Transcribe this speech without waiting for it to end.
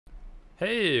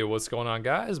Hey, what's going on,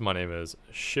 guys? My name is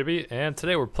Shibby, and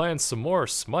today we're playing some more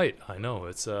Smite. I know,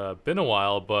 it's been a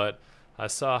while, but I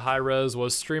saw High Res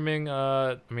was streaming.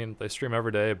 I mean, they stream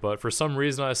every day, but for some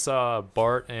reason I saw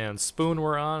Bart and Spoon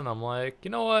were on, and I'm like, you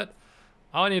know what?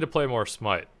 I need to play more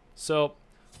Smite. So,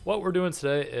 what we're doing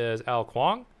today is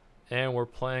KUANG, and we're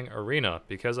playing Arena,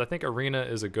 because I think Arena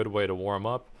is a good way to warm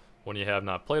up when you have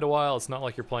not played a while. It's not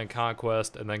like you're playing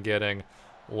Conquest and then getting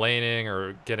laning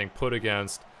or getting put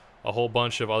against a whole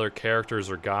bunch of other characters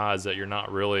or gods that you're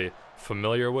not really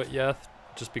familiar with yet,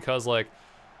 just because like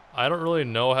I don't really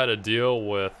know how to deal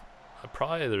with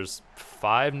probably there's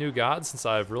 5 new gods since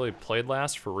I've really played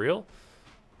last for real.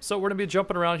 So we're gonna be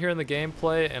jumping around here in the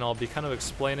gameplay, and I'll be kind of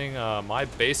explaining my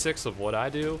basics of what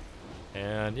I do.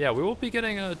 And yeah, we won't be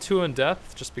getting too in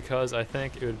depth, just because I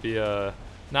think it would be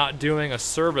not doing a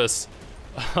service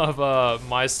of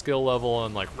my skill level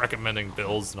and like recommending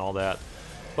builds and all that.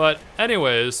 But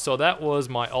anyways, so that was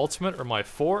my ultimate, or my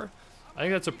 4. I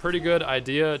think that's a pretty good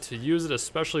idea to use it,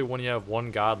 especially when you have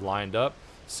one god lined up.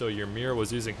 So Ymir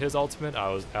was using his ultimate, I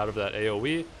was out of that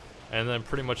AoE, and then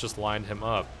pretty much just lined him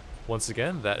up. Once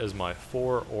again, that is my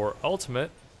 4 or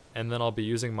ultimate, and then I'll be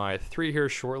using my 3 here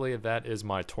shortly. That is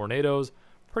my tornadoes,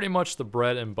 pretty much the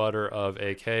bread and butter of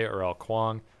AK or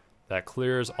KUANG. That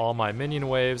clears all my minion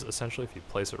waves, essentially, if you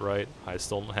place it right. I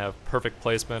still don't have perfect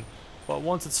placement, but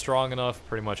once it's strong enough,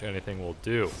 pretty much anything will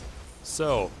do.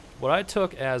 So, what I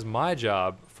took as my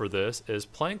job for this is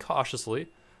playing cautiously,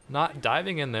 not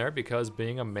diving in there, because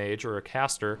being a mage or a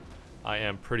caster, I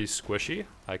am pretty squishy.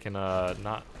 I can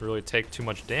not really take too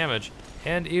much damage,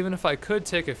 and even if I could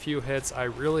take a few hits, I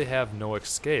really have no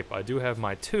escape. I do have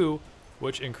my 2,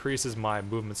 which increases my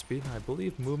movement speed, and I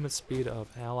believe movement speed of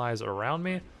allies around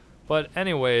me, but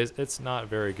anyways, it's not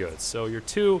very good. So your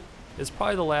 2 is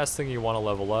probably the last thing you want to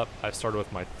level up. I started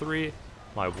with my 3,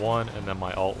 my 1, and then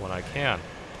my ult when I can.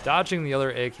 Dodging the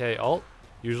other AK ult,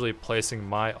 usually placing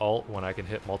my ult when I can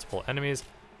hit multiple enemies.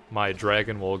 My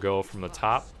dragon will go from the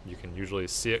top. You can usually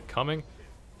see it coming,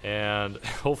 and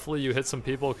hopefully you hit some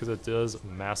people because it does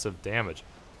massive damage.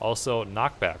 Also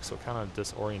knockback, so it kind of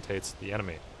disorientates the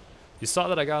enemy. You saw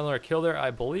that I got another kill there. I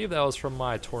believe that was from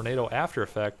my tornado after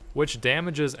effect, which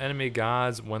damages enemy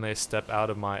gods when they step out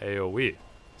of my AoE.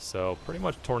 So pretty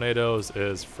much tornadoes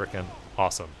is freaking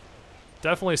awesome.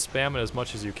 Definitely spam it as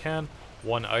much as you can.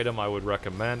 One item I would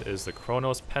recommend is the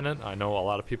Chronos Pennant. I know a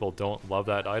lot of people don't love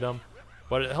that item,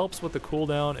 but it helps with the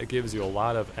cooldown. It gives you a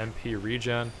lot of MP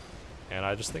regen, and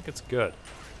I just think it's good.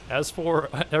 As for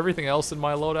everything else in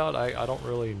my loadout, I don't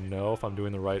really know if I'm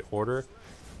doing the right order,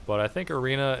 but I think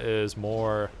Arena is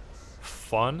more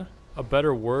fun. A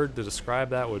better word to describe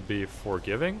that would be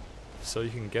forgiving, so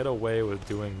you can get away with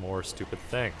doing more stupid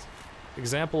things.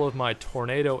 Example of my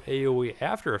tornado AoE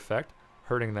after effect,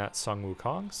 hurting that Sun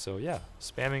Wukong. So yeah,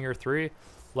 spamming your 3,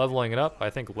 leveling it up.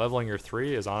 I think leveling your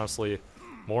 3 is honestly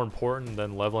more important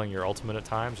than leveling your ultimate at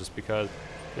times, just because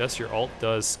yes, your ult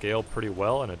does scale pretty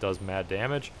well and it does mad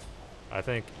damage. I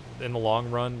think in the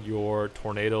long run your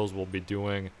tornadoes will be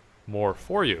doing more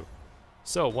for you.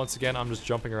 So once again, I'm just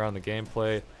jumping around the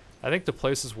gameplay. I think the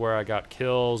places where I got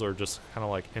kills or just kind of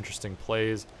like interesting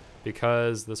plays,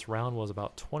 because this round was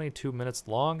about 22 minutes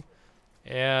long,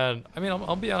 and I mean,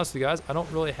 I'll be honest with you guys, I don't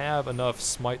really have enough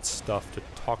Smite stuff to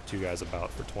talk to you guys about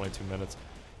for 22 minutes,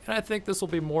 and I think this will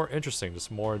be more interesting,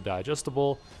 just more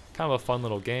digestible, kind of a fun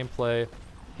little gameplay.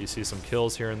 You see some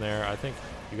kills here and there. I think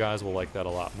you guys will like that a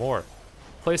lot more.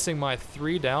 Placing my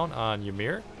 3 down on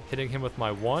Ymir, hitting him with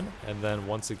my 1, and then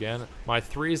once again, my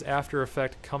 3's after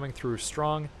effect coming through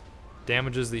strong,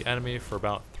 damages the enemy for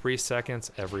about 3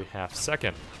 seconds every half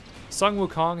second. Sun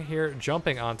Wukong here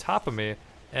jumping on top of me,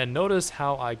 and notice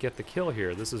how I get the kill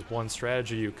here. This is one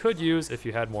strategy you could use if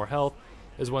you had more health,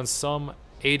 is when some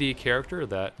AD character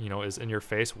that, you know, is in your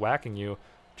face whacking you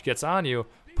gets on you,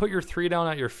 put your 3 down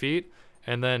at your feet,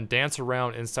 and then dance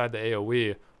around inside the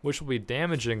AoE, which will be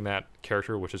damaging that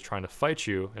character which is trying to fight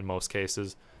you in most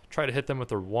cases. Try to hit them with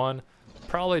the 1.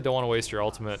 Probably don't want to waste your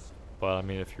ultimate, but I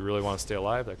mean, if you really want to stay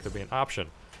alive, that could be an option.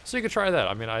 So you could try that.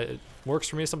 I mean, it works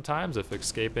for me sometimes if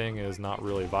escaping is not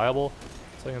really viable.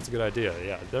 So I think that's a good idea.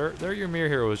 Yeah, their Ymir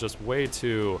here was just way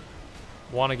too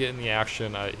want to get in the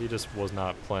action. He just was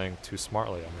not playing too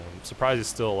smartly. I mean, I'm surprised he's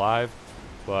still alive,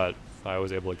 but I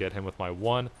was able to get him with my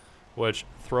 1, which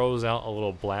throws out a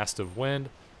little blast of wind.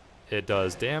 It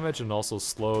does damage and also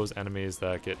slows enemies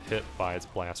that get hit by its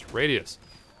blast radius.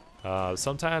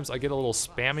 Sometimes I get a little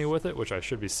spammy with it, which I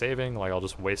should be saving, like I'll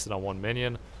just waste it on 1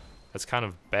 minion. That's kind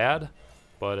of bad,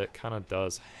 but it kind of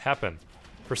does happen.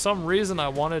 For some reason I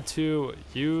wanted to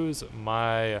use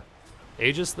my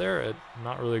Aegis there,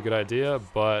 not really a good idea,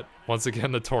 but once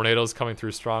again the tornado's coming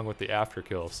through strong with the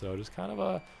afterkill, so just kind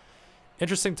of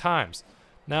interesting times.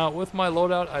 Now with my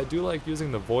loadout, I do like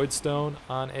using the Void Stone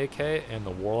on AK and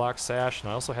the Warlock Sash,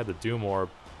 and I also had the Doom Orb,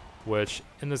 which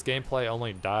in this gameplay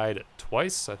only died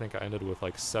twice. I think I ended with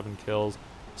like 7 kills,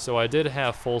 so I did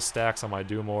have full stacks on my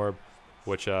Doom Orb,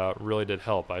 which really did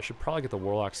help. I should probably get the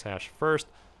Warlock Sash first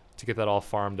to get that all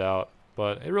farmed out.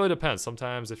 But it really depends.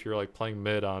 Sometimes if you're like playing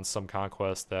mid on some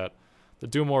conquest, that the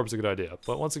Doom Orb's a good idea.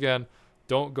 But once again,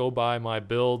 don't go by my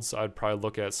builds. I'd probably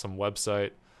look at some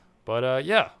website. But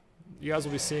yeah, you guys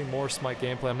will be seeing more Smite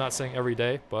gameplay. I'm not saying every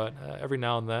day, but every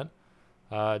now and then.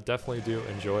 Definitely do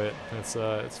enjoy it.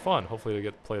 It's fun. Hopefully to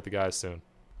get to play with the guys soon.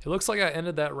 It looks like I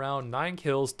ended that round 9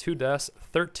 kills, 2 deaths,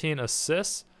 13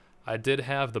 assists. I did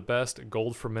have the best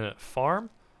gold per minute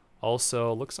farm.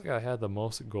 Also, looks like I had the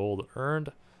most gold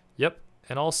earned. Yep,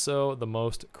 and also the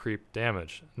most creep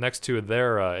damage next to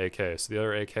their AK. So the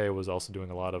other AK was also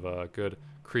doing a lot of good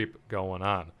creep going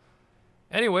on.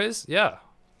 Anyways, yeah,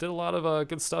 did a lot of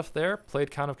good stuff there.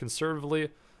 Played kind of conservatively,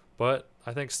 but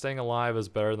I think staying alive is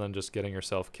better than just getting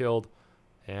yourself killed.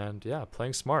 And yeah,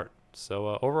 playing smart.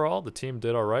 So overall, the team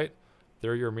did all right.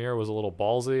 Their Ymir was a little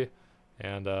ballsy,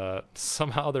 and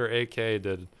somehow their AK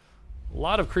did a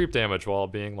lot of creep damage while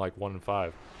being like 1 in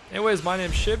 5. Anyways, my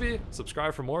name's Shibby.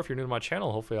 Subscribe for more if you're new to my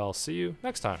channel. Hopefully I'll see you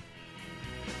next time.